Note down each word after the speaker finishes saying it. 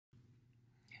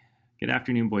Good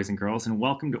afternoon, boys and girls, and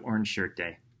welcome to Orange Shirt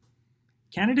Day.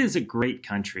 Canada is a great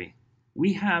country.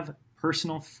 We have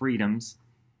personal freedoms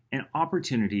and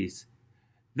opportunities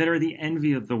that are the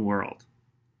envy of the world.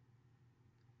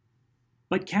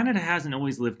 But Canada hasn't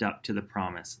always lived up to the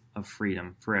promise of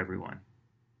freedom for everyone.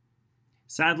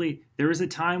 Sadly, there was a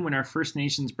time when our First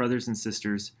Nations brothers and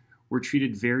sisters were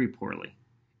treated very poorly,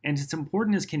 and it's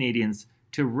important as Canadians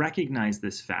to recognize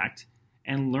this fact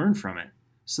and learn from it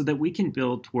so that we can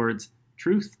build towards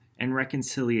truth and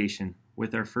reconciliation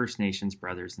with our First Nations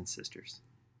brothers and sisters.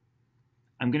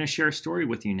 I'm going to share a story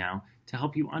with you now to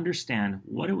help you understand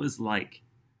what it was like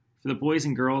for the boys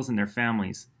and girls and their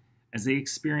families as they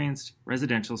experienced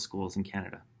residential schools in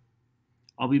Canada.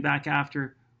 I'll be back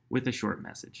after with a short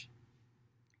message.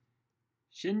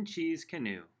 Shin's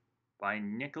Canoe by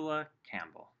Nicola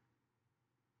Campbell.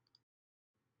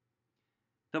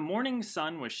 The morning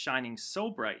sun was shining so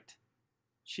bright,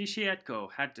 Shishietko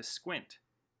had to squint.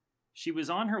 She was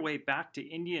on her way back to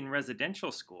Indian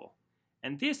residential school,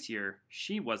 and this year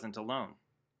she wasn't alone.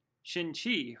 Shin,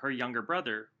 her younger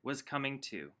brother, was coming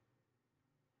too.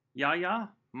 Yaya,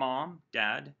 Mom,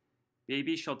 Dad,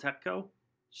 baby Sholtetko,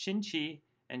 Shin,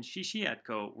 and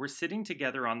Shishietko were sitting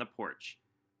together on the porch,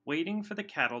 waiting for the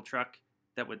cattle truck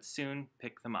that would soon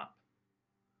pick them up.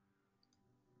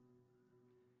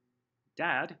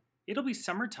 Dad, it'll be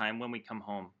summertime when we come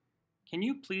home. Can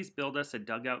you please build us a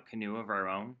dugout canoe of our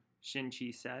own? Shin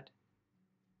said.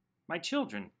 My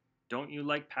children, don't you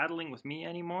like paddling with me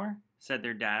anymore? Said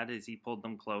their dad as he pulled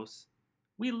them close.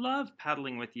 We love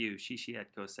paddling with you,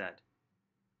 Shishietko said.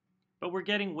 But we're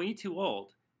getting way too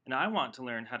old, and I want to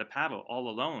learn how to paddle all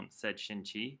alone, said Shin,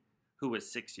 who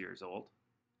was 6 years old.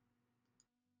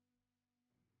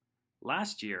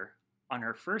 Last year, on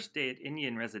her first day at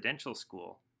Indian residential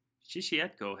school,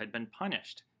 Shishietko had been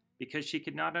punished because she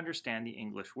could not understand the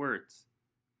English words.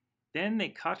 Then they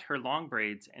cut her long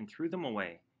braids and threw them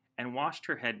away and washed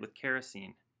her head with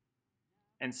kerosene.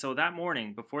 And so that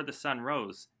morning, before the sun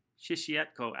rose,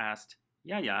 Shishietko asked,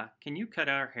 Yaya, can you cut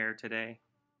our hair today?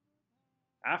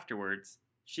 Afterwards,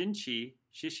 Shin,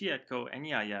 Shishietko, and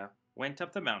Yaya went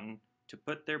up the mountain to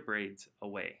put their braids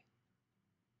away.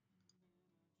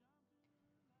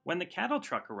 When the cattle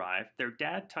truck arrived, their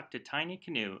dad tucked a tiny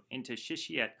canoe into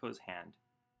Shishietko's hand.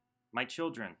 My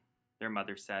children, their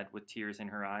mother said with tears in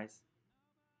her eyes.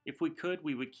 If we could,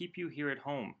 we would keep you here at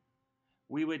home.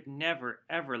 We would never,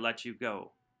 ever let you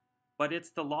go. But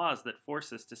it's the laws that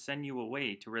force us to send you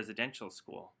away to residential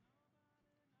school.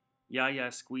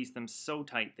 Yaya squeezed them so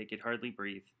tight they could hardly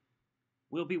breathe.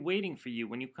 We'll be waiting for you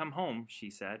when you come home, she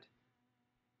said.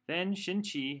 Then Shin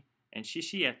and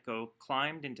Shishietko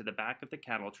climbed into the back of the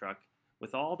cattle truck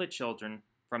with all the children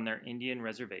from their Indian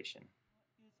reservation.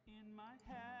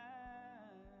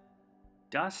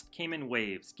 Dust came in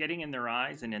waves, getting in their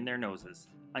eyes and in their noses,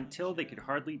 until they could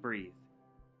hardly breathe.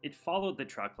 It followed the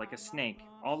truck like a snake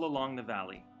all along the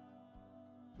valley.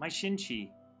 My Shin,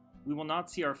 we will not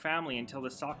see our family until the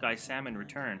sockeye salmon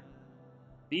return.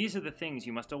 These are the things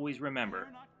you must always remember,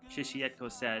 Shishietko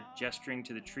said, gesturing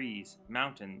to the trees,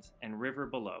 mountains, and river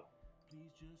below.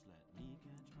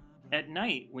 At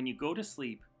night, when you go to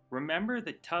sleep, remember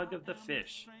the tug of the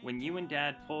fish when you and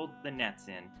Dad pulled the nets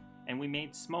in and we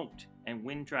made smoked and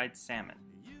wind-dried salmon.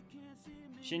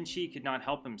 Shin could not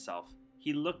help himself.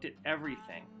 He looked at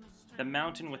everything. The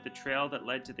mountain with the trail that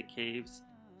led to the caves,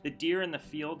 the deer in the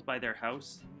field by their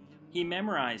house. He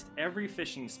memorized every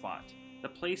fishing spot, the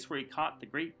place where he caught the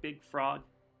great big frog,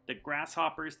 the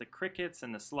grasshoppers, the crickets,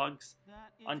 and the slugs,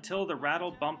 until the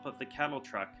rattle bump of the cattle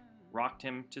truck rocked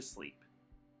him to sleep.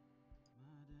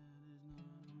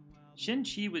 Shin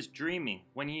was dreaming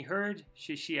when he heard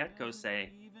Shishietko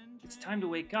say, It's time to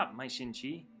wake up, my Shin.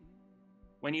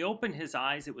 When he opened his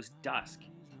eyes, it was dusk,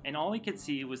 and all he could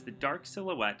see was the dark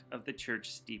silhouette of the church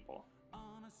steeple.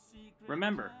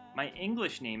 Remember, my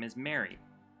English name is Mary,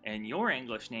 and your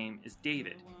English name is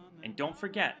David, and don't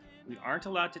forget, we aren't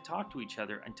allowed to talk to each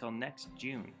other until next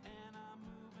June.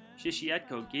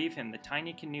 Shishietko gave him the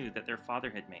tiny canoe that their father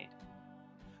had made.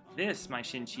 This, my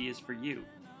Shin, is for you.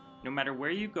 No matter where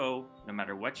you go, no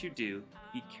matter what you do,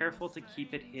 be careful to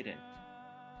keep it hidden.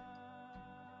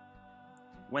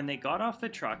 When they got off the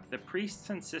truck, the priests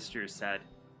and sisters said,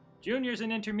 Juniors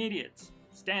and intermediates,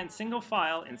 stand single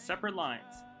file in separate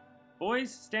lines.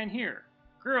 Boys, stand here.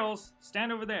 Girls,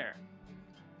 stand over there.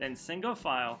 Then single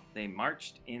file, they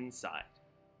marched inside.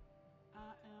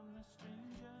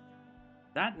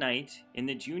 That night, in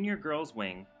the junior girls'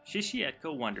 wing,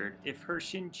 Shishietko wondered if her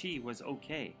Shin was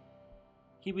okay.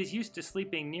 He was used to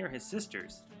sleeping near his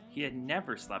sisters. He had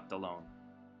never slept alone.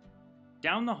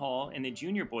 Down the hall in the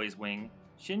junior boys' wing,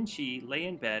 Shin lay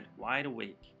in bed, wide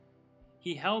awake.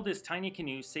 He held his tiny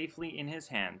canoe safely in his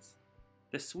hands.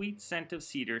 The sweet scent of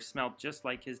cedar smelled just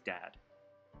like his dad.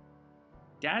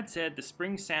 Dad said the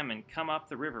spring salmon come up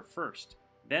the river first,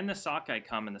 then the sockeye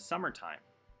come in the summertime.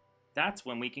 That's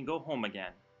when we can go home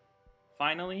again.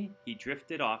 Finally, he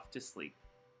drifted off to sleep.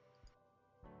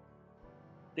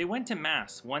 They went to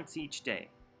Mass once each day.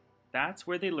 That's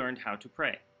where they learned how to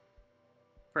pray.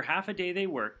 For half a day they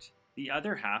worked, the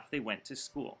other half they went to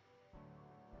school.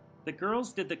 The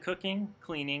girls did the cooking,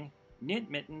 cleaning, knit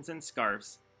mittens and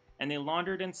scarves, and they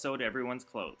laundered and sewed everyone's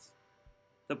clothes.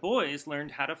 The boys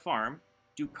learned how to farm,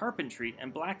 do carpentry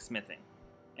and blacksmithing,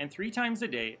 and 3 times a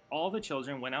day all the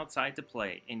children went outside to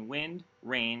play in wind,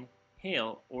 rain,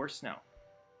 hail, or snow.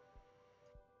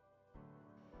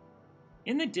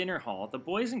 In the dinner hall, the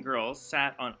boys and girls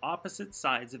sat on opposite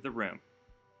sides of the room.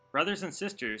 Brothers and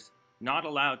sisters not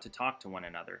allowed to talk to one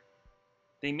another.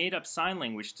 They made up sign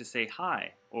language to say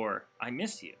hi or I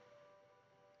miss you.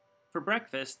 For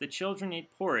breakfast, the children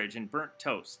ate porridge and burnt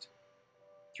toast.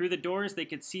 Through the doors, they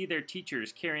could see their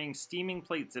teachers carrying steaming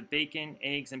plates of bacon,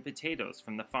 eggs, and potatoes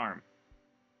from the farm.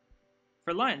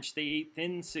 For lunch, they ate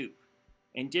thin soup,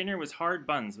 and dinner was hard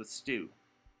buns with stew.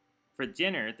 For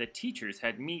dinner, the teachers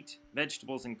had meat,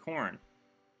 vegetables, and corn.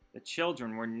 The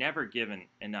children were never given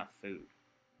enough food.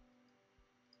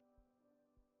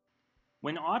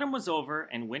 When autumn was over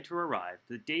and winter arrived,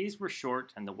 the days were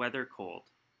short and the weather cold.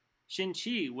 Shin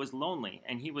was lonely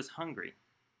and he was hungry.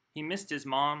 He missed his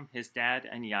mom, his dad,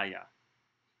 and Yaya.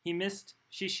 He missed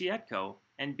Shishietko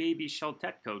and baby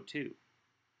Shaltetko too.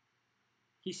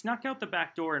 He snuck out the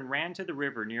back door and ran to the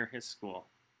river near his school.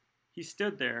 He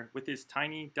stood there with his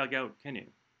tiny dugout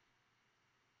canoe.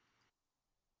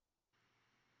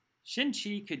 Shin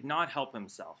could not help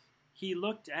himself. He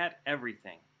looked at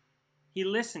everything. He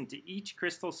listened to each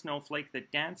crystal snowflake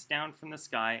that danced down from the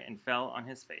sky and fell on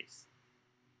his face.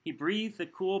 He breathed the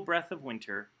cool breath of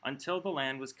winter until the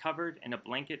land was covered in a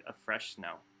blanket of fresh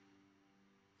snow.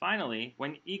 Finally,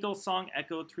 when eagle song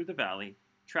echoed through the valley,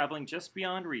 traveling just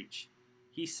beyond reach,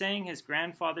 he sang his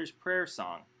grandfather's prayer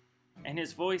song, and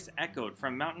his voice echoed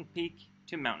from mountain peak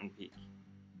to mountain peak.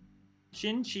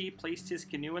 Shin placed his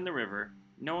canoe in the river,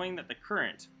 knowing that the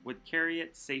current would carry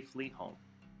it safely home.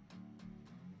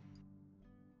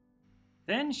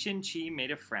 Then Shin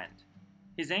made a friend.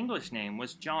 His English name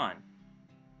was John.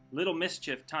 Little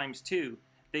mischief times 2,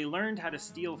 they learned how to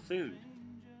steal food.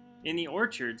 In the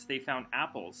orchards, they found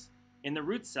apples. In the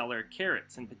root cellar,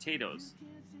 carrots and potatoes.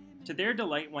 To their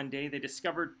delight, one day they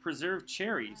discovered preserved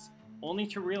cherries, only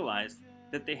to realize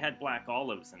that they had black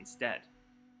olives instead.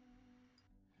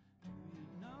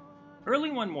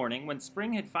 Early one morning, when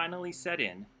spring had finally set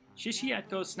in,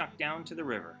 Shishietko snuck down to the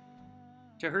river.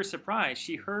 To her surprise,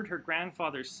 she heard her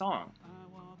grandfather's song.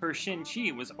 Her Shin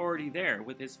was already there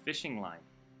with his fishing line.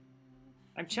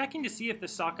 "I'm checking to see if the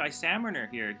sockeye salmon are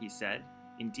here," he said,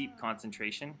 in deep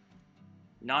concentration.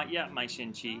 "Not yet, my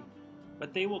Shin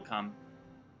but they will come."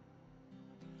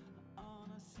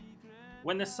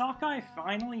 When the sockeye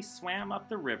finally swam up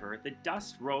the river, the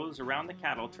dust rose around the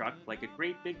cattle truck like a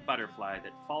great big butterfly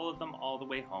that followed them all the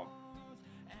way home.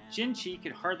 Shin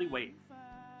could hardly wait.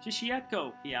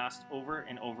 "Shishietko," he asked over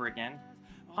and over again,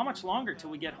 "how much longer till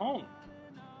we get home?"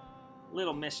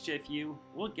 "Little mischief, you.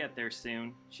 We'll get there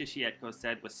soon," Shishietko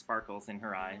said with sparkles in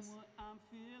her eyes.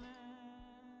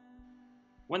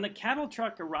 When the cattle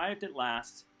truck arrived at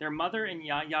last, their mother and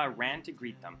Yaya ran to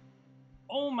greet them.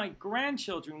 "Oh, my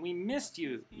grandchildren, we missed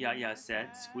you," Yaya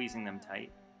said, squeezing them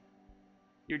tight.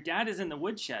 "Your dad is in the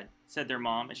woodshed," said their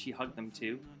mom as she hugged them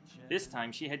too. This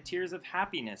time she had tears of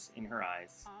happiness in her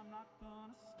eyes.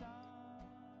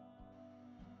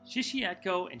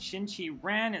 Shishietko and Shin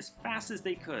ran as fast as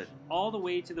they could, all the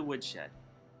way to the woodshed.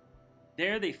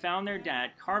 There they found their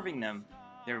dad carving them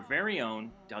their very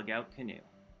own dugout canoe.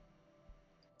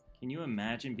 Can you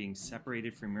imagine being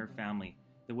separated from your family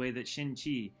the way that Shin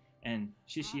and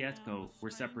Shishietko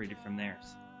were separated from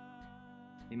theirs?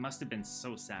 They must have been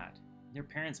so sad. Their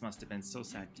parents must have been so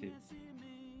sad too.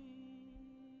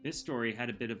 This story had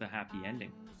a bit of a happy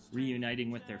ending,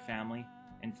 reuniting with their family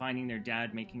and finding their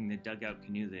dad making the dugout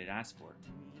canoe they had asked for.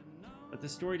 But the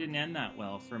story didn't end that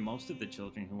well for most of the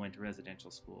children who went to residential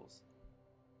schools.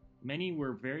 Many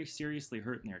were very seriously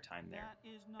hurt in their time there,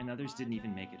 and others didn't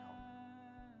even make it home.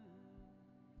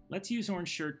 Let's use Orange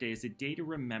Shirt Day as a day to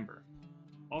remember,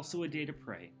 also a day to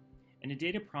pray, and a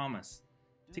day to promise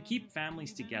to keep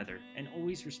families together and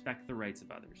always respect the rights of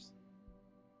others.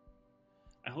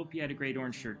 I hope you had a great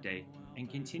Orange Shirt Day and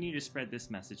continue to spread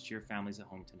this message to your families at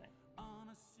home tonight.